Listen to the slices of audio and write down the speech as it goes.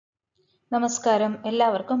നമസ്കാരം,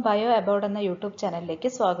 എല്ലാവർക്കും bio about എന്ന യൂട്യൂബ് ചാനലിലേക്ക്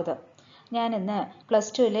സ്വാഗതം. ഞാൻ ഇന്ന്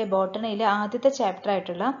പ്ലസ് ടുവിലെ ബോട്ടണിയിലെ ആദ്യത്തെ ചാപ്റ്റർ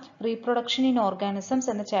ആയിട്ടുള്ള റീപ്രൊഡക്ഷൻ ഇൻ ഓർഗാനിസംസ്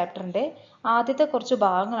എന്ന ചാപ്റ്ററിന്റെ ആദ്യത്തെ കുറച്ച്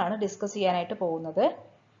ഭാഗങ്ങളാണ് ഡിസ്കസ് ചെയ്യാനായിട്ട് പോകുന്നത്.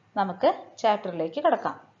 നമുക്ക് ചാപ്റ്ററിലേക്ക്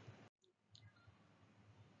കടക്കാം.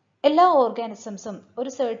 എല്ലാ ഓർഗാനിസംസും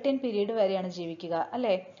ഒരു സെർട്ടൻ പീരീഡ് വരെയാണ് ജീവിക്കുക,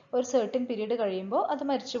 അല്ലേ? ഒരു സെർട്ടൻ പീരീഡ് കഴിയുമ്പോൾ അത്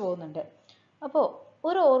മരിച്ചു പോകുന്നുണ്ട്. അപ്പോൾ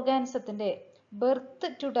ഒരു ഓർഗാനിസത്തിന്റെ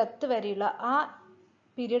ബർത്ത് ടു ഡെത്ത് വരെയുള്ള ആ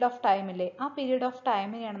പീരീഡ് ഓഫ് ടൈമില്ലേ, ആ പീരീഡ് ഓഫ്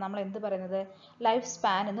ടൈമിനെയാണ് നമ്മൾ എന്ത് പറയുന്നത്? ലൈഫ്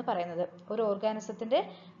സ്പാൻ എന്ന് പറയുന്നത്. ഒരു ഓർഗാനിസത്തിന്റെ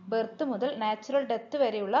ബർത്ത് മുതൽ നാച്ചുറൽ ഡെത്ത്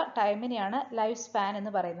വരെയുള്ള ടൈമിനെയാണ് ലൈഫ് സ്പാൻ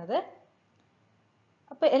എന്ന് പറയുന്നത്.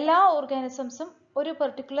 അപ്പൊ എല്ലാ ഓർഗാനിസംസും ഒരു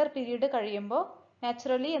പെർട്ടിക്കുലർ പീരീഡ് കഴിയുമ്പോൾ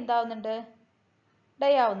നാച്ചുറലി എന്താവുന്നുണ്ട്?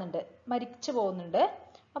 ഡൈ ആവുന്നുണ്ട്, മരിച്ചു പോകുന്നുണ്ട്.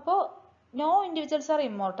 അപ്പോൾ നോ ഇൻഡിവിജ്വൽസ് ആർ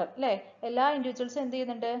ഇമ്മോർട്ടൽ, അല്ലേ? എല്ലാ ഇൻഡിവിജ്വൽസും എന്ത്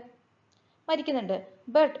ചെയ്യുന്നുണ്ട്? മരിക്കുന്നുണ്ട്.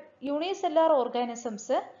 ബട്ട് യൂണിസെല്ലാർ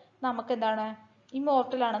ഓർഗാനിസംസ് നമുക്ക് എന്താണ്?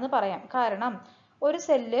 ഇമ്മോർട്ടൽ ആണെന്ന് പറയാം. കാരണം ഒരു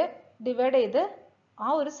സെല്ല് ഡിവൈഡ് ചെയ്ത് ആ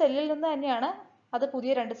ഒരു സെല്ലിൽ നിന്ന് തന്നെയാണ് അത്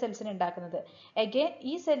പുതിയ രണ്ട് സെൽസിനെ ഉണ്ടാക്കുന്നത്. അഗൈൻ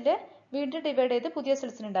ഈ സെല്ല് വീണ്ടും ഡിവൈഡ് ചെയ്ത് പുതിയ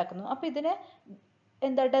സെൽസിനെ ഉണ്ടാക്കുന്നു. അപ്പൊ ഇതിന്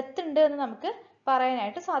എന്താ ഡെത്ത് ഉണ്ട് എന്ന് നമുക്ക്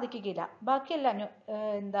പറയാനായിട്ട് സാധിക്കുകയില്ല. ബാക്കിയെല്ലാം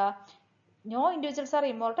no individuals are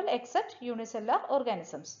immortal except unicellular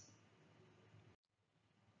organisms.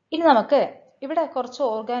 ഇനി നമുക്ക് ഇവിടെ കുറച്ച്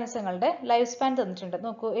ഓർഗാനിസങ്ങളുടെ ലൈഫ് സ്പാൻ തന്നിട്ടുണ്ട്.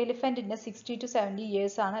 നോക്കൂ, എലിഫന്റിന്റെ 60 to 70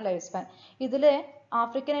 years ആണ് ലൈഫ് സ്പാൻ. ഇതില്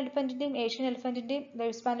ആഫ്രിക്കൻ എലിഫന്റിന്റെയും ഏഷ്യൻ എലിഫന്റിന്റെയും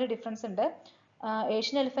ലൈഫ് സ്പാനിൽ ഡിഫറൻസ് ഉണ്ട്.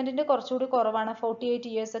 ഏഷ്യൻ എലിഫന്റിന്റെ കുറച്ചുകൂടി കുറവാണ്, 48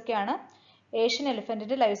 years ഒക്കെയാണ് ഏഷ്യൻ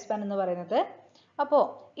എലിഫന്റിന്റെ ലൈഫ് സ്പാൻ എന്ന് പറയുന്നത്. അപ്പോൾ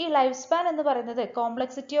ഈ ലൈഫ് സ്പാൻ എന്ന് പറയുന്നത്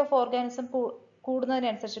കോംപ്ലക്സിറ്റി ഓഫ് ഓർഗാനിസം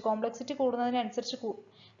കൂടുന്നതിനനുസരിച്ച്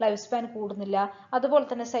ലൈഫ് സ്പാൻ കൂടുന്നില്ല. അതുപോലെ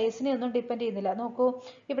തന്നെ സൈസിനെ ഒന്നും ഡിപ്പെൻഡ് ചെയ്യുന്നില്ല. നോക്കൂ,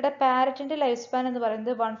 ഇവിടെ പാരറ്റിന്റെ ലൈഫ് സ്പാൻ എന്ന്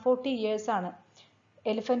പറയുന്നത് 140 years ആണ്.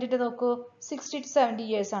 എലിഫന്റിന്റെ നോക്കൂ 60 to 70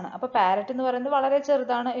 years ആണ്. അപ്പൊ പാരറ്റ് എന്ന് പറയുന്നത് വളരെ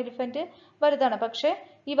ചെറുതാണ്, എലിഫന്റ് വലുതാണ്. പക്ഷെ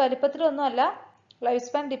ഈ വലിപ്പത്തിലൊന്നും അല്ല ലൈഫ്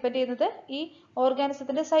സ്പാൻ ഡിപ്പെൻഡ് ചെയ്യുന്നത്, ഈ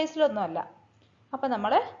ഓർഗാനിസത്തിന്റെ സൈസിലൊന്നും അല്ല. അപ്പൊ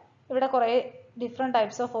നമ്മൾ ഇവിടെ കുറെ different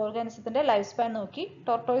types of ഓർഗാനിസത്തിന്റെ life span നോക്കി.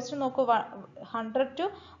 ടോർട്ടോയിസിന് നോക്കൂ 100 to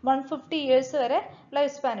 150 years വരെ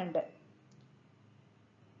ലൈഫ് സ്പാൻ ഉണ്ട്.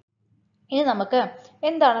 ഇനി നമുക്ക്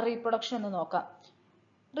എന്താണ് റീപ്രൊഡക്ഷൻ എന്ന് നോക്കാം.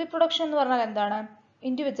 റീപ്രൊഡക്ഷൻ എന്ന് പറഞ്ഞാൽ എന്താണ്?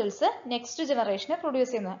 ഇൻഡിവിജ്വൽസ് നെക്സ്റ്റ് ജനറേഷനെ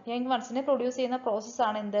പ്രൊഡ്യൂസ് ചെയ്യുന്ന, യങ് വൺസിനെ പ്രൊഡ്യൂസ് ചെയ്യുന്ന പ്രോസസ്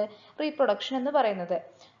ആണ് എന്ത്? റീപ്രൊഡക്ഷൻ എന്ന് പറയുന്നത്.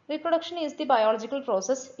 Reproduction is the biological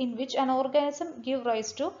process in which an organism gives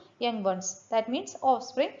rise to young ones, that means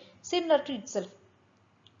offspring similar to itself.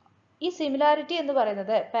 ഈ സിമിലാരിറ്റി എന്ന്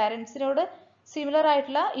പറയുന്നത് പാരന്റ്സിനോട് സിമിലർ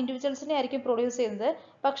ആയിട്ടുള്ള ഇൻഡിവിജ്വൽസിനെ ആയിരിക്കും പ്രൊഡ്യൂസ് ചെയ്യുന്നത്.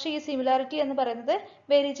 പക്ഷെ ഈ സിമിലാരിറ്റി എന്ന് പറയുന്നത്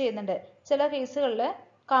വേരി ചെയ്യുന്നുണ്ട്. ചില കേസുകളിൽ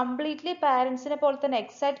കംപ്ലീറ്റ്ലി പാരന്റ്സിനെ പോലെ തന്നെ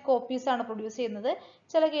എക്സാക്ട് കോപ്പീസ് ആണ് പ്രൊഡ്യൂസ് ചെയ്യുന്നത്.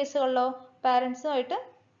 ചില കേസുകളിലോ പാരന്റ്സുമായിട്ട്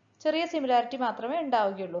ചെറിയ സിമിലാരിറ്റി മാത്രമേ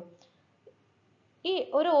ഉണ്ടാവുകയുള്ളൂ. ഈ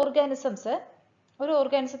ഒരു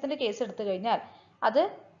ഓർഗാനിസത്തിന്റെ കേസ് എടുത്തു കഴിഞ്ഞാൽ അത്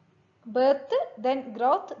birth, then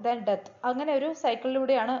growth, then death, അങ്ങനെ ഒരു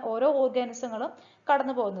സൈക്കിളിലൂടെയാണ് ഓരോ ഓർഗാനിസങ്ങളും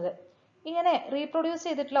കടന്നു പോകുന്നത്. ഇങ്ങനെ റീപ്രൊഡ്യൂസ്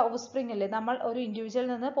ചെയ്തിട്ടുള്ള ഓഫ്സ്പ്രിംഗ് അല്ലേ, നമ്മൾ ഒരു ഇൻഡിവിജ്വലിൽ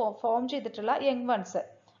നിന്ന് ഫോം ചെയ്തിട്ടുള്ള യങ് വൺസ്,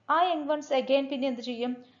 ആ യങ് വൺസ് അഗൈൻ പിന്നെ എന്ത്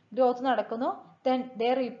ചെയ്യും? ഗ്രോത്ത് നടക്കുന്നു, ദെൻ ദേ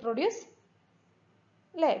റീപ്രൊഡ്യൂസ്,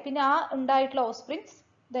 അല്ലേ? പിന്നെ ആ ഉണ്ടായിട്ടുള്ള ഓഫ്സ്പ്രിങ്സ്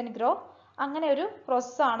ദെൻ ഗ്രോ, അങ്ങനെ ഒരു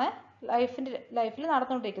പ്രോസസ്സാണ് ലൈഫിൽ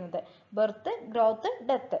നടന്നുകൊണ്ടിരിക്കുന്നത്. Birth, growth,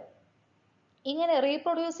 death. ഇങ്ങനെ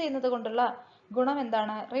റീപ്രൊഡ്യൂസ് ചെയ്യുന്നത് കൊണ്ടുള്ള ഗുണം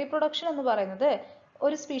എന്താണ്? റീപ്രൊഡക്ഷൻ എന്ന് പറയുന്നത്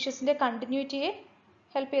ഒരു സ്പീഷീസിന്റെ കണ്ടിന്യൂറ്റിയെ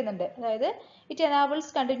ഹെൽപ്പ് ചെയ്യുന്നുണ്ട്. അതായത് it enables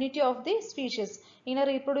continuity of the species. ഇങ്ങനെ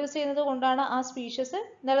റീപ്രൊഡ്യൂസ് ചെയ്യുന്നത് കൊണ്ടാണ് ആ സ്പീഷീസ്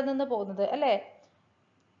നിലനിന്ന് പോകുന്നത്, അല്ലേ?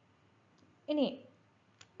 ഇനി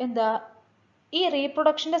ഈ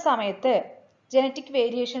റീപ്രൊഡക്ഷന്റെ സമയത്ത് ജനറ്റിക്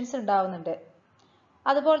വേരിയേഷൻസ് ഉണ്ടാവുന്നുണ്ട്.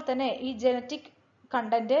 അതുപോലെ തന്നെ ഈ ജനറ്റിക്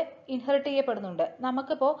കണ്ടന്റ് ഇൻഹെറിറ്റ് ചെയ്യപ്പെടുന്നുണ്ട്.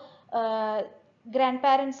 നമുക്കിപ്പോ ഗ്രാൻഡ്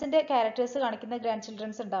പാരന്റ്സിന്റെ ക്യാരക്ടേഴ്സ് കാണിക്കുന്ന ഗ്രാൻഡ്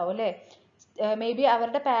ചിൽഡ്രൻസ് ഉണ്ടാവും, അല്ലേ? മേ ബി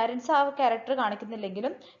അവരുടെ പാരന്റ്സ് ആ ക്യാരക്ടർ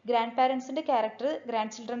കാണിക്കുന്നില്ലെങ്കിലും ഗ്രാൻഡ് പാരന്റ്സിന്റെ ക്യാരക്ടർ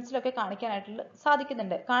ഗ്രാൻഡ് ചിൽഡ്രൻസിലൊക്കെ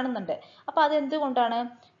കാണുന്നുണ്ട്. അപ്പൊ അതെന്തുകൊണ്ടാണ്?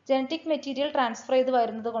 ജനറ്റിക് മെറ്റീരിയൽ ട്രാൻസ്ഫർ ചെയ്ത്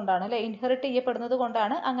വരുന്നത് കൊണ്ടാണ്, അല്ലെ? ഇൻഹെറിറ്റ് ചെയ്യപ്പെടുന്നത്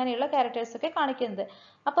കൊണ്ടാണ് അങ്ങനെയുള്ള ക്യാരക്ടേഴ്സ് ഒക്കെ കാണിക്കുന്നത്.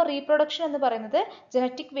 അപ്പൊ റീപ്രൊഡക്ഷൻ എന്ന് പറയുന്നത്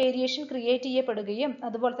ജനറ്റിക് വേരിയേഷൻ ക്രിയേറ്റ് ചെയ്യപ്പെടുകയും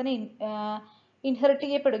അതുപോലെ തന്നെ ഇൻഹെറിറ്റ്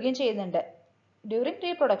ചെയ്യപ്പെടുകയും ചെയ്യുന്നുണ്ട് ഡ്യൂറിങ്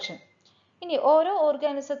റീപ്രൊഡക്ഷൻ. ഇനി ഓരോ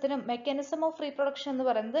ഓർഗാനിസത്തിനും മെക്കാനിസം ഓഫ് റീപ്രൊഡക്ഷൻ എന്ന്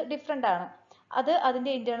പറയുന്നത് ഡിഫറെന്റ് ആണ്. അത്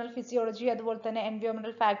അതിന്റെ ഇന്റേണൽ ഫിസിയോളജി, അതുപോലെ തന്നെ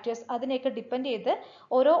എൻവയോൺമെന്റൽ ഫാക്ടേഴ്സ്, അതിനെയൊക്കെ ഡിപ്പെൻഡ് ചെയ്ത്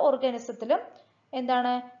ഓരോ ഓർഗാനിസത്തിലും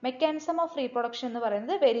മെക്കാനിസം ഓഫ് റീപ്രൊഡക്ഷൻ എന്ന്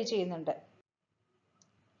പറയുന്നത് വേരി ചെയ്യുന്നുണ്ട്.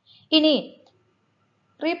 ഇനി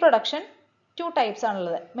റീപ്രൊഡക്ഷൻ two types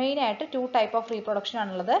ആണുള്ളത്. മെയിൻ ആയിട്ട് two type of reproduction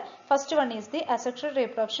ആണുള്ളത്. First one is the asexual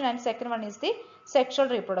reproduction and second one is the sexual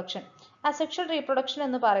reproduction. Asexual reproduction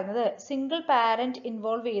എന്ന് പറയുന്നത് സിംഗിൾ പാരന്റ്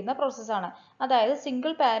ഇൻവോൾവ് ചെയ്യുന്ന പ്രോസസ്സാണ്. അതായത്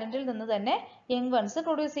സിംഗിൾ പാരന്റിൽ നിന്ന് തന്നെ യങ് വൺസ്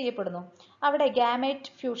പ്രൊഡ്യൂസ് ചെയ്യപ്പെടുന്നു. അവിടെ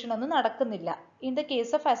ഗാമേറ്റ് ഫ്യൂഷൻ ഒന്നും നടക്കുന്നില്ല. In the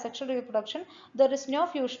case of asexual reproduction, there is no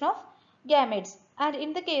fusion of gametes. And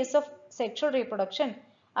in the case of sexual reproduction,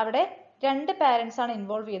 അവിടെ രണ്ട് പാരന്റ്സ് ആണ്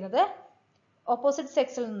ഇൻവോൾവ് ചെയ്യുന്നത്. ഓപ്പോസിറ്റ്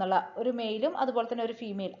സെക്സിൽ നിന്നുള്ള ഒരു മെയിലും അതുപോലെ തന്നെ ഒരു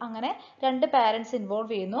ഫീമെയിൽ, അങ്ങനെ രണ്ട് പാരന്റ്സ്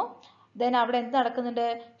ഇൻവോൾവ് ചെയ്യുന്നു. ദെൻ അവിടെ എന്ത് നടക്കുന്നുണ്ട്?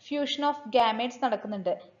 ഫ്യൂഷൻ ഓഫ് ഗാമേറ്റ്സ്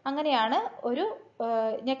നടക്കുന്നുണ്ട്. അങ്ങനെയാണ് ഒരു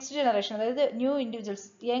നെക്സ്റ്റ് ജനറേഷൻ, അതായത് ന്യൂ ഇൻഡിവിജ്വൽസ്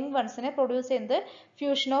യങ് വൺസിനെ പ്രൊഡ്യൂസ് ചെയ്യുന്നത്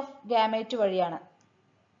ഫ്യൂഷൻ ഓഫ് ഗാമേറ്റ് വഴിയാണ്.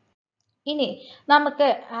 ഇനി നമുക്ക്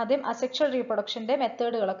ആദ്യം അസെക്ഷൽ റീപ്രൊഡക്ഷന്റെ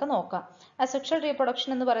മെത്തേഡുകളൊക്കെ നോക്കാം. അസെക്ഷൽ റീപ്രൊഡക്ഷൻ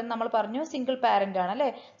എന്ന് പറയുന്നത് നമ്മൾ പറഞ്ഞു സിംഗിൾ പാരന്റ് ആണ് അല്ലെ.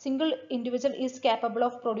 Single individual is capable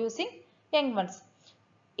of producing young ones.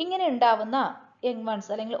 ഇങ്ങനെ ഉണ്ടാവുന്ന യങ് വൺസ്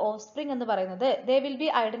അല്ലെങ്കിൽ ഓഫ്സ്പ്രിംഗ് എന്ന് പറയുന്നത് they will be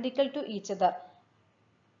identical to each other.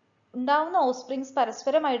 ഉണ്ടാവുന്ന ഓഫ്സ്പ്രിങ്സ്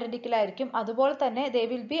പരസ്പരം ഐഡന്റിക്കൽ ആയിരിക്കും. അതുപോലെ തന്നെ they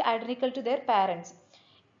will be identical to their parents.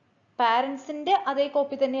 പാരന്റ്സിന്റെ അതേ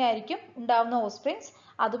കോപ്പി തന്നെയായിരിക്കും ഉണ്ടാവുന്ന ഓഫ്സ്പ്രിങ്സ്.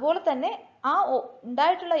 അതുപോലെ തന്നെ ആ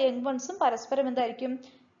ഉണ്ടായിട്ടുള്ള യങ് വൺസും പരസ്പരം എന്തായിരിക്കും?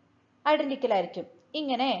 ഐഡന്റിക്കൽ ആയിരിക്കും.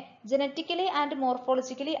 ഇങ്ങനെ ജനറ്റിക്കലി ആൻഡ്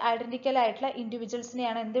മോർഫോളജിക്കലി ഐഡന്റിക്കൽ ആയിട്ടുള്ള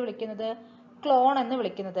ഇൻഡിവിജ്വൽസിനെയാണ് എന്ത് വിളിക്കുന്നത്? ക്ലോൺ എന്ന്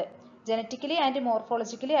വിളിക്കുന്നത്. ജനറ്റിക്കലി ആൻഡ്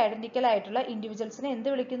മോർഫോളജിക്കലി ഐഡന്റിക്കൽ ആയിട്ടുള്ള ഇൻഡിവിജ്വൽസിനെ എന്ത്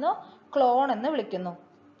വിളിക്കുന്നു? ക്ലോൺ എന്ന് വിളിക്കുന്നു.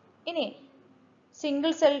 ഇനി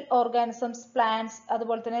സിംഗിൾ സെൽ ഓർഗാനിസംസ്, പ്ലാന്റ്സ്,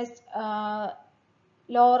 അതുപോലെ തന്നെ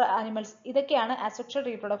ലോവർ ആനിമൽസ്, ഇതൊക്കെയാണ് അസെക്ഷൽ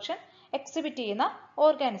റീപ്രൊഡക്ഷൻ എക്സിബിറ്റ് ചെയ്യുന്ന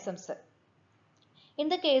organisms. In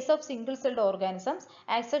the case of single-celled organisms,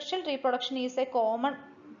 asexual reproduction is a common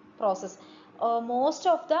process. Most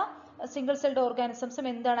of the single-celled organisms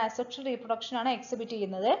എന്താണ്? asexual reproduction ആണ് എക്സിബിറ്റ്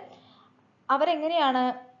ചെയ്യുന്നത്. അവരെങ്ങനെയാണ്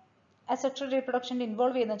asexual reproduction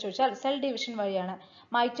ഇൻവോൾവ് ചെയ്യുന്നത് ചോദിച്ചാൽ സെൽ ഡിവിഷൻ വഴിയാണ്.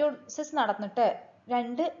 Mitosis നടന്നിട്ട്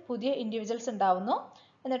രണ്ട് പുതിയ ഇൻഡിവിജ്വൽസ് ഉണ്ടാവുന്നു.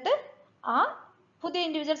 എന്നിട്ട് ആ പുതിയ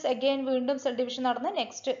ഇൻഡിവിജ്വൽസ് അഗെയിൻ വീണ്ടും സെൽ ഡിവിഷൻ നടന്ന്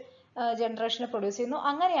നെക്സ്റ്റ് ജനറേഷനെ പ്രൊഡ്യൂസ് ചെയ്യുന്നു.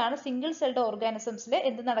 അങ്ങനെയാണ് സിംഗിൾ സെൽഡ് ഓർഗാനിസംസിൽ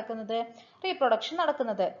എന്ത് നടക്കുന്നത്? റീപ്രൊഡക്ഷൻ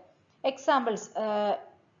നടക്കുന്നത്. എക്സാമ്പിൾസ്,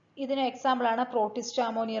 ഇതിന് എക്സാമ്പിൾ ആണ് പ്രോട്ടിസ്റ്റ,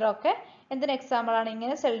 അമോണിയർ ഒക്കെ. എന്തിന് എക്സാമ്പിൾ ആണ്?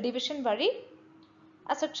 ഇങ്ങനെ സെൽ ഡിവിഷൻ വഴി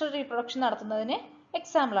അസെക്ഷൽ റീപ്രൊഡക്ഷൻ നടത്തുന്നതിന്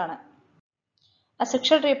എക്സാമ്പിൾ ആണ്.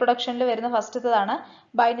 അസെക്ഷൽ റീപ്രൊഡക്ഷനിൽ വരുന്ന ഫസ്റ്റത്തേതാണ്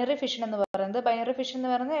ബൈനറി ഫിഷൻ എന്ന് പറയുന്നത്. ബൈനറി ഫിഷൻ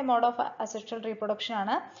എന്ന് പറയുന്നത് മോഡ് ഓഫ് അസെക്ഷൽ റീപ്രൊഡക്ഷൻ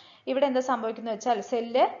ആണ്. ഇവിടെ എന്താ സംഭവിക്കുന്നത് വെച്ചാൽ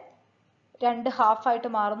സെല്ല് രണ്ട് ഹാഫ് ആയിട്ട്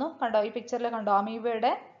മാറുന്നു. കണ്ടോ, ഈ പിക്ചറിൽ കണ്ടോ?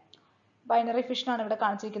 അമീബയുടെ ബൈനറി ഫിഷൻ ആണ് ഇവിടെ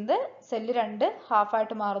കാണിച്ചിരിക്കുന്നത്. സെല്ല് രണ്ട് ഹാഫ്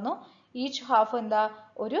ആയിട്ട് മാറുന്നു. ഈച്ച് ഹാഫ് എന്താ?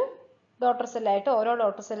 ഒരു ഡോട്ടർ സെല്ലായിട്ട്, ഓരോ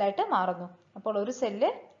ഡോട്ടർ സെല്ലായിട്ട് മാറുന്നു. അപ്പോൾ ഒരു സെല്ല്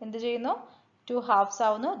എന്ത് ചെയ്യുന്നു? 2 ഹാഫ്സ്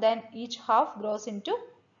ആവുന്നു. Then each half gross in to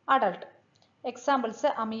adult. Examples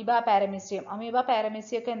amoeba, paramecium. Amoeba,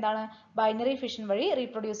 paramecium ഒക്കെ എന്താണ്? ബൈനറി ഫിഷൻ വഴി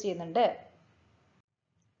റീപ്രൊഡ്യൂസ് ചെയ്യുന്നുണ്ട്.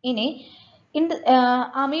 ഇനി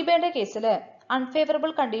അമീബയുടെ കേസിൽ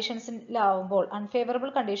അൺഫേവറബിൾ കണ്ടീഷൻസ്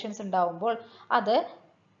ഉണ്ടാവുമ്പോൾ അത്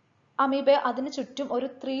അമീബ അതിന് ചുറ്റും ഒരു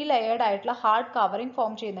 3 ലെയേർഡ് ആയിട്ടുള്ള ഹാർഡ് കവറിംഗ്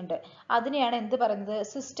ഫോം ചെയ്യുന്നുണ്ട്. അതിനെയാണ് എന്ത് പറയുന്നത്?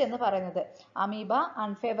 സിസ്റ്റ് എന്ന് പറയുന്നത്. അമീബ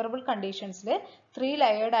അൺഫേവറബിൾ കണ്ടീഷൻസിൽ 3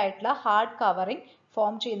 ലെയേർഡ് ആയിട്ടുള്ള ഹാർഡ് കവറിംഗ്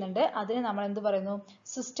ഫോം ചെയ്യുന്നുണ്ട്. അതിന് നമ്മൾ എന്ത് പറയുന്നു?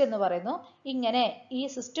 സിസ്റ്റ് എന്ന് പറയുന്നു. ഇങ്ങനെ ഈ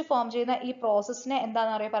സിസ്റ്റ് ഫോം ചെയ്യുന്ന ഈ പ്രോസസ്സിനെ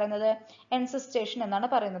എന്താണ് പറയുന്നത്? എൻസിസ്റ്റേഷൻ എന്നാണ്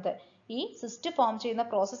പറയുന്നത്. ഈ സിസ്റ്റ് ഫോം ചെയ്യുന്ന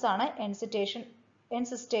പ്രോസസ്സാണ്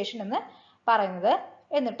എൻസിസ്റ്റേഷൻ എന്ന് പറയുന്നത്.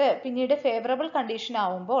 എന്നിട്ട് പിന്നീട് ഫേവറബിൾ കണ്ടീഷൻ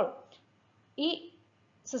ആവുമ്പോൾ ഈ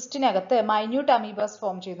സിസ്റ്റിനകത്ത് മൈന്യൂട്ട് അമീബാസ്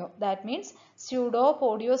ഫോം ചെയ്യുന്നു. ദാറ്റ് മീൻസ്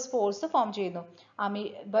സ്യൂഡോപോഡിയോസ്പോർസ് ഫോം ചെയ്യുന്നു.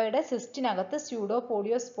 അമീബയുടെ സിസ്റ്റിനകത്ത്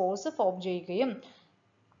സ്യൂഡോപോഡിയോസ്പോർസ് ഫോം ചെയ്യുകയും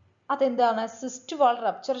അതെന്താണ്? സിസ്റ്റ് വാൾ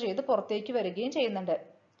റപ്ചർ ചെയ്ത് പുറത്തേക്ക് വരികയും ചെയ്യുന്നുണ്ട്.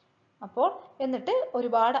 അപ്പോൾ എന്നിട്ട്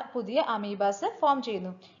ഒരുപാട് പുതിയ അമീബാസ് ഫോം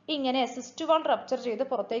ചെയ്യുന്നു. ഇങ്ങനെ സിസ്റ്റ് വാൾ റപ്ചർ ചെയ്ത്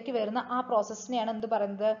പുറത്തേക്ക് വരുന്ന ആ പ്രോസസ്സിനെയാണ് എന്ത്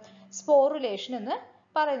പറയുന്നത്? സ്പോറുലേഷൻ എന്ന്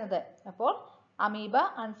പറയുന്നത്. അപ്പോൾ അമീബ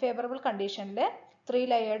അൺഫേവറബിൾ കണ്ടീഷനിൽ 3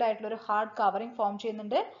 ലെയേർഡ് ആയിട്ടുള്ള ഒരു ഹാർഡ് കവറിംഗ് ഫോം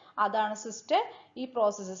ചെയ്യുന്നുണ്ട്. അതാണ് സിസ്റ്റ്. ഈ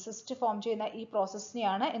പ്രോസസ്സ്, സിസ്റ്റ് ഫോം ചെയ്യുന്ന ഈ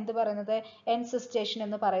പ്രോസസ്സിനെയാണ് എന്ത് പറയുന്നത്? എൻസിസ്റ്റേഷൻ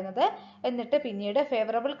എന്ന് പറയുന്നത്. എന്നിട്ട് പിന്നീട്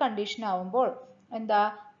ഫേവറബിൾ കണ്ടീഷൻ ആവുമ്പോൾ എന്താ?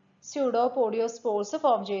 സ്യൂഡോപോഡിയോസ്പോർസ്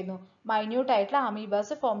ഫോം ചെയ്യുന്നു. മൈന്യൂട്ട് ആയിട്ടുള്ള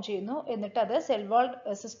അമീബാസ് ഫോം ചെയ്യുന്നു. എന്നിട്ട് അത്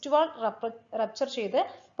സിസ്റ്റ് വാൾ റപ്ചർ ചെയ്ത്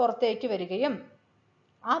പുറത്തേക്ക് വരികയും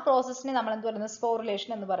ആ പ്രോസസ്സിനെ നമ്മൾ എന്ത് പറയുന്നത്? സ്പോറുലേഷൻ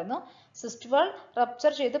എന്ന് പറയുന്നു. സിസ്റ്റ് വാൾ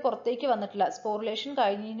റപ്ചർ ചെയ്ത് പുറത്തേക്ക് വന്നിട്ടില്ല. സ്പോറുലേഷൻ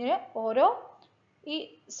കഴിഞ്ഞ് ഓരോ ഈ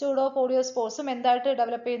സ്യൂഡോപോഡിയോസ്പോർസും എന്തായിട്ട്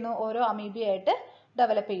ഡെവലപ്പ് ചെയ്യുന്നു? ഓരോ അമീബയായിട്ട്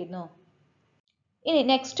ഡെവലപ്പ് ചെയ്യുന്നു. ഇനി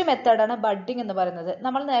നെക്സ്റ്റ് മെത്തേഡാണ് ബഡ്ഡിംഗ് എന്ന് പറയുന്നത്.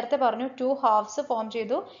 നമ്മൾ നേരത്തെ പറഞ്ഞു 2 ഹാഫ്സ് ഫോം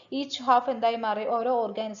ചെയ്തു, ഈച്ച് ഹാഫ് എന്തായി മാറി, ഓരോ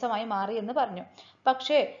ഓർഗാനിസമായി മാറി എന്ന് പറഞ്ഞു.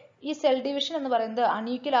 പക്ഷേ ഈ സെൽ ഡിവിഷൻ എന്ന് പറയുന്നത്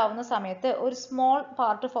അൺഈക്വൽ ആവുന്ന സമയത്ത് ഒരു സ്മോൾ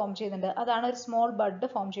പാർട്ട് ഫോം ചെയ്യുന്നുണ്ട്. അതാണ് ഒരു സ്മോൾ ബഡ്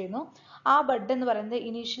ഫോം ചെയ്യുന്നു. ആ ബഡ് എന്ന് പറയുന്നത്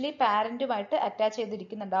ഇനീഷ്യലി പാരന്റുമായിട്ട് അറ്റാച്ച്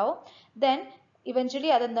ചെയ്തിരിക്കുന്നുണ്ടാവും. ദെൻ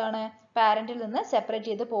ഇവഞ്ച്വലി അതെന്താണ് പാരന്റിൽ നിന്ന് സെപ്പറേറ്റ്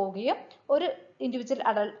ചെയ്ത് പോവുകയും ഒരു ഇൻഡിവിജ്വൽ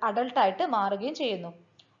അഡൾട്ടായിട്ട് മാറുകയും ചെയ്യുന്നു.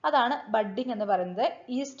 അതാണ് ബഡ്ഡിംഗ് എന്ന് പറയുന്നത്.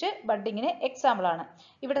 ഈസ്റ്റ് ബഡ്ഡിങ്ങിന് എക്സാമ്പിൾ ആണ്.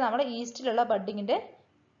 ഇവിടെ നമ്മൾ ഈസ്റ്റിലുള്ള ബഡ്ഡിങ്ങിന്റെ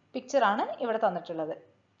പിക്ചർ ആണ് ഇവിടെ തന്നിട്ടുള്ളത്.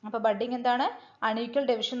 അപ്പോൾ ബഡ്ഡിംഗ് എന്താണ്? അൺഈക്വൽ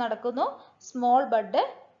ഡിവിഷൻ നടക്കുന്നു, സ്മോൾ ബഡ്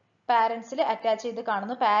പാരന്റ്സിൽ അറ്റാച്ച് ചെയ്ത്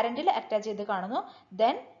കാണുന്നു, പാരന്റിൽ അറ്റാച്ച് ചെയ്ത് കാണുന്നു.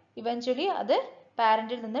 ദെൻ ഇവഞ്ച്വലി അത്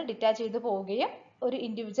പാരന്റിൽ നിന്ന് ഡിറ്റാച്ച് ചെയ്ത് പോവുകയും ഒരു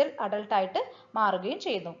ഇൻഡിവിജ്വൽ അഡൾട്ടായിട്ട് മാറുകയും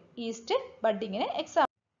ചെയ്യുന്നു. East ബഡ്ഡിങ്ങിന് example.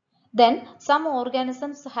 Then some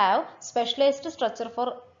organisms have specialized structure for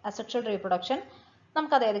asexual reproduction.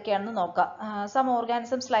 നമുക്കത് ഏതൊക്കെയാണെന്ന് നോക്കാം. Some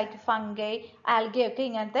organisms like fungi, algae ഒക്കെ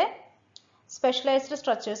ഇങ്ങനത്തെ സ്പെഷ്യലൈസ്ഡ്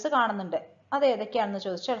സ്ട്രക്ചേഴ്സ് കാണുന്നുണ്ട്. അത് ഏതൊക്കെയാണെന്ന്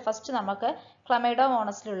ചോദിച്ചാൽ ഫസ്റ്റ് നമുക്ക്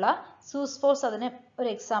ക്ലമൈഡോമോണസിലുള്ള സൂസ്പോർസ് അതിന് ഒരു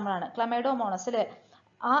എക്സാമ്പിൾ ആണ്. ക്ലമൈഡോമോണസിൽ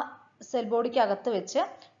ആ സെൽ ബോഡിക്ക് അകത്ത് വെച്ച്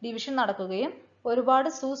ഡിവിഷൻ നടക്കുകയും ഒരുപാട്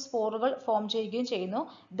സൂസ്പോറുകൾ ഫോം ചെയ്യുകയും ചെയ്യുന്നു.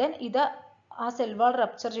 ദെൻ ഇത് ആ സെൽ വാൾ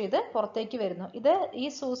റപ്ചർ ചെയ്ത് പുറത്തേക്ക് വരുന്നു. ഈ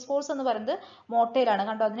സൂസ്പോർസ് എന്ന് പറയുന്നത് മോട്ടയിലാണ്.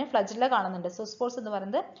 കണ്ടോ, അതിന് ഫ്ലജില്ല കാണുന്നുണ്ട്. സൂസ്പോർസ് എന്ന്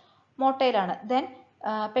പറയുന്നത് മോട്ടയിലാണ്. ദെൻ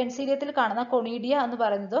പെൻസീലിയത്തിൽ കാണുന്ന കൊണീഡിയ എന്ന്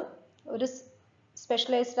പറയുന്നതും ഒരു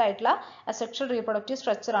സ്പെഷ്യലൈസ്ഡ് ആയിട്ടുള്ള അസെക്ഷൽ റീപ്രൊഡക്റ്റീവ്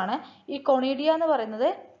സ്ട്രക്ചർ ആണ്. ഈ കൊണീഡിയ എന്ന് പറയുന്നത്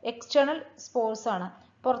എക്സ്റ്റേണൽ സ്പോർസ് ആണ്,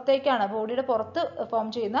 പുറത്തേക്കാണ്, ബോഡിയുടെ പുറത്ത് ഫോം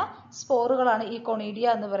ചെയ്യുന്ന സ്പോറുകളാണ് ഈ കൊണീഡിയ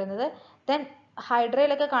എന്ന് പറയുന്നത്. ദെൻ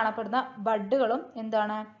ഹൈഡ്രയിലൊക്കെ കാണപ്പെടുന്ന ബഡുകളും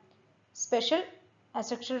എന്താണ്? സ്പെഷ്യൽ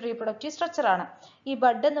അസെക്ഷൽ റീപ്രൊഡക്റ്റീവ് സ്ട്രക്ചർ ആണ്. ഈ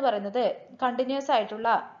ബഡ് എന്ന് പറയുന്നത് കണ്ടിന്യൂസ് ആയിട്ടുള്ള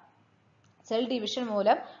സെൽ ഡിവിഷൻ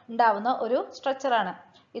മൂലം ഉണ്ടാവുന്ന ഒരു സ്ട്രക്ചർ ആണ്.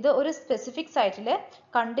 ഇത് ഒരു സ്പെസിഫിക് സൈറ്റിൽ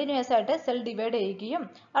കണ്ടിന്യൂസ് ആയിട്ട് സെൽ ഡിവൈഡ് ചെയ്യുകയും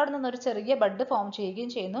അവിടെ നിന്നൊരു ചെറിയ ബഡ് ഫോം ചെയ്യുകയും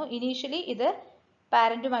ചെയ്യുന്നു. ഇനീഷ്യലി ഇത്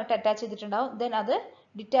പാരന്റുമായിട്ട് അറ്റാച്ച് ചെയ്തിട്ടുണ്ടാവും. ദെൻ അത്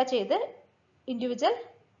ഡിറ്റാച്ച് ചെയ്ത് ഇൻഡിവിജ്വൽ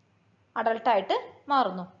അഡൾട്ടായിട്ട്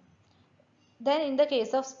മാറുന്നു. Then in the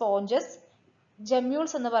case of sponges,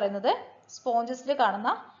 gemmules എന്ന് പറയുന്നത് സ്പോഞ്ചസിൽ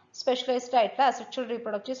കാണുന്ന സ്പെഷ്യലൈസ്ഡ് ആയിട്ടുള്ള അസെക്ഷൽ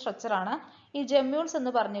റീപ്രൊഡക്റ്റീവ് സ്ട്രക്ചർ ആണ്. ഈ ജെമ്യൂൾസ്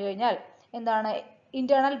എന്ന് പറഞ്ഞു കഴിഞ്ഞാൽ എന്താണ്?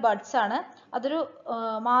 ഇന്റേണൽ ബഡ്സ് ആണ്. അതൊരു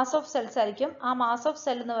മാസ് ഓഫ് സെൽസ് ആയിരിക്കും. ആ മാസ് ഓഫ്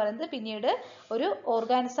സെൽ എന്ന് പറയുന്നത് പിന്നീട് ഒരു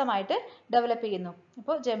ഓർഗാനിസം ആയിട്ട് ഡെവലപ്പ് ചെയ്യുന്നു.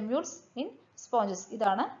 അപ്പോൾ ജെമ്യൂൾസ് ഇൻ സ്പോഞ്ചസ്,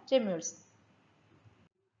 ഇതാണ് ജെമ്യൂൾസ്.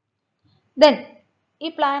 ദെൻ ഈ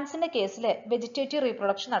പ്ലാന്റ്സിന്റെ കേസിൽ വെജിറ്റേറ്റീവ്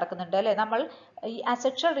റീപ്രൊഡക്ഷൻ നടക്കുന്നുണ്ട് അല്ലെ. നമ്മൾ ഈ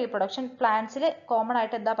അസെക്ഷൽ റീപ്രൊഡക്ഷൻ പ്ലാന്റ്സിൽ കോമൺ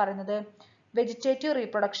ആയിട്ട് എന്താ പറയുന്നത്? വെജിറ്റേറ്റീവ്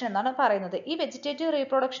റീപ്രൊഡക്ഷൻ എന്നാണ് പറയുന്നത്. ഈ വെജിറ്റേറ്റീവ്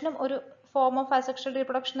റീപ്രൊഡക്ഷനും ഒരു ഫോം ഓഫ് അസെക്ഷൽ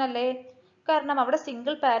റീപ്രൊഡക്ഷൻ അല്ലേ? കാരണം അവിടെ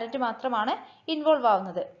സിംഗിൾ പാരന്റ് മാത്രമാണ് ഇൻവോൾവ്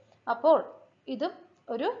ആവുന്നത്. അപ്പോൾ ഇതും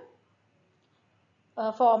ഒരു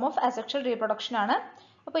ഫോം ഓഫ് അസെക്ഷൽ റീപ്രൊഡക്ഷൻ ആണ്.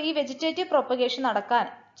 അപ്പോൾ ഈ വെജിറ്റേറ്റീവ് പ്രൊപ്പഗേഷൻ നടക്കാൻ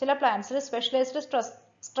ചില പ്ലാന്റ്സിൽ സ്പെഷ്യലൈസ്ഡ്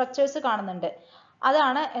സ്ട്രക്ചേഴ്സ് കാണുന്നുണ്ട്.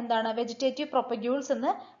 അതാണ് എന്താണ്? വെജിറ്റേറ്റീവ് പ്രൊപ്പഗ്യൂൾസ്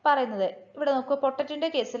എന്ന് പറയുന്നത്. ഇവിടെ നോക്കൂ, പൊട്ടറ്റോന്റെ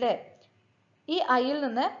കേസിൽ ഈ ഐയിൽ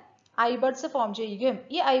നിന്ന് ഐബഡ്സ് ഫോം ചെയ്യുകയും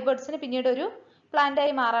ഈ ഐബഡ്സിന് പിന്നീട് ഒരു പ്ലാന്റ്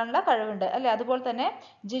ആയി മാറാനുള്ള കഴിവുണ്ട് അല്ലെ. അതുപോലെ തന്നെ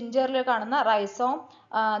ജിഞ്ചറിൽ കാണുന്ന റൈസോം,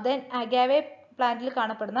 ദെൻ അഗാവെ പ്ലാന്റിൽ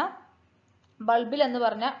കാണപ്പെടുന്ന ബൾബിൽ എന്ന്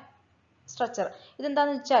പറഞ്ഞ സ്ട്രക്ചർ.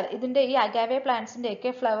 ഇതെന്താന്ന് വെച്ചാൽ ഇതിന്റെ ഈ അഗാവെ പ്ലാന്റ്സിന്റെ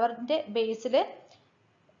ഒക്കെ ഫ്ലവറിന്റെ ബേസിൽ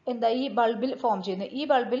എന്താ ഈ ബൾബിൽ ഫോം ചെയ്യുന്നു. ഈ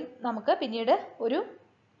ബൾബിൽ നമുക്ക് പിന്നീട് ഒരു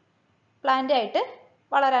പ്ലാന്റ് ആയിട്ട്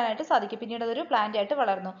വളരാനായിട്ട് സാധിക്കും. പിന്നീട് അതൊരു പ്ലാന്റ് ആയിട്ട്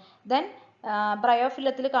വളർന്നു. ദെൻ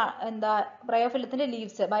ബ്രയോഫില്ലത്തിൽ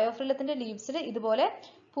ബ്രയോഫില്ലത്തിന്റെ ലീവ്സിൽ ഇതുപോലെ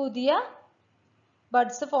പുതിയ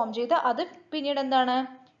ബഡ്സ് ഫോം ചെയ്ത് അത് പിന്നീട് എന്താണ്?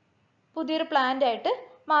 പുതിയൊരു പ്ലാന്റ് ആയിട്ട്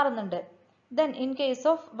മാറുന്നുണ്ട്. Then in case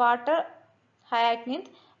of water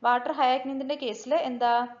ഹയാക്നിന്തിന്റെ കേസിൽ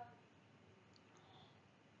എന്താ?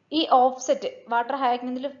 ഈ ഓഫ്സെറ്റ്, വാട്ടർ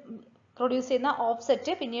ഹയാക്നിന്തിൽ പ്രൊഡ്യൂസ് ചെയ്യുന്ന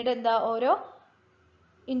ഓഫ്സെറ്റ് പിന്നീട് എന്താ? ഓരോ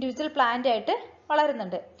ഇൻഡിവിജ്വൽ പ്ലാന്റ് ആയിട്ട്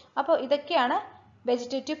വളരുന്നുണ്ട്. അപ്പോൾ ഇതൊക്കെയാണ്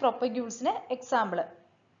വെജിറ്റേറ്റീവ് പ്രൊപ്പഗ്യൂൾസിന് എക്സാമ്പിൾ.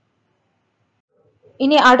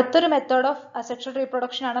 ഇനി അടുത്തൊരു മെത്തേഡ് ഓഫ് അസെക്ഷൽ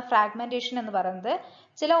റീപ്രൊഡക്ഷൻ ആണ് ഫ്രാഗ്മെന്റേഷൻ എന്ന് പറയുന്നത്.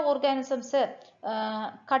 ചില ഓർഗാനിസംസ്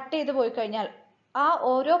കട്ട് ചെയ്ത് പോയി കഴിഞ്ഞാൽ ആ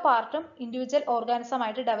ഓരോ പാർട്ടും ഇൻഡിവിജ്വൽ ഓർഗാനിസം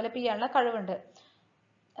ആയിട്ട് ഡെവലപ്പ് ചെയ്യാനുള്ള കഴിവുണ്ട്.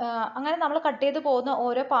 അങ്ങനെ നമ്മൾ കട്ട് ചെയ്ത് പോകുന്ന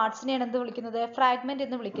ഓരോ പാർട്സിനെയാണ് എന്ത് വിളിക്കുന്നത്? ഫ്രാഗ്മെന്റ്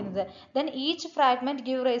എന്ന് വിളിക്കുന്നത്. Then each fragment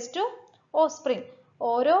give raise to offspring.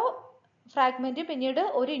 ഓരോ ഫ്രാഗ്മെന്റ് പിന്നീട്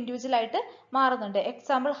ഒരു ഇൻഡിവിജ്വൽ ആയിട്ട് മാറുന്നുണ്ട്.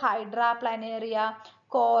 Example hydra, planaria,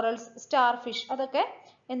 corals, star fish, അതൊക്കെ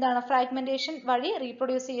എന്താണ്? ഫ്രാഗ്മെന്റേഷൻ വഴി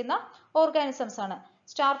റീപ്രൊഡ്യൂസ് ചെയ്യുന്ന ഓർഗാനിസംസ് ആണ്.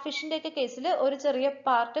 സ്റ്റാർ ഫിഷിന്റെ ഒക്കെ കേസിൽ ഒരു ചെറിയ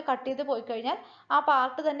പാർട്ട് കട്ട് ചെയ്ത് പോയി കഴിഞ്ഞാൽ ആ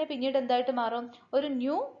പാർട്ട് തന്നെ പിന്നീട് എന്തായിട്ട് മാറും? ഒരു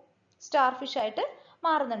ന്യൂ സ്റ്റാർ ഫിഷ് ആയിട്ട്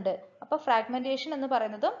മാറുന്നുണ്ട്. അപ്പോൾ ഫ്രാഗ്മെന്റേഷൻ എന്ന്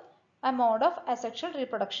പറയുന്നതും a mode of asexual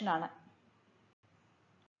reproduction ആണ്.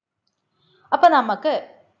 അപ്പോൾ നമുക്ക്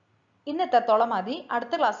ഇന്ന് എത്രത്തോളം മതി.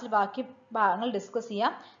 അടുത്ത ക്ലാസ്സിൽ ബാക്കി ഭാഗങ്ങൾ ഡിസ്കസ്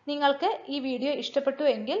ചെയ്യാം. നിങ്ങൾക്ക് ഈ വീഡിയോ ഇഷ്ടപ്പെട്ടു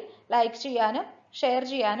എങ്കിൽ ലൈക്ക് ചെയ്യാനും ഷെയർ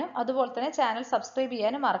ചെയ്യാനും അതുപോലെ തന്നെ ചാനൽ സബ്സ്ക്രൈബ്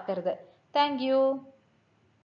ചെയ്യാനും മറക്കരുത്. Thank you.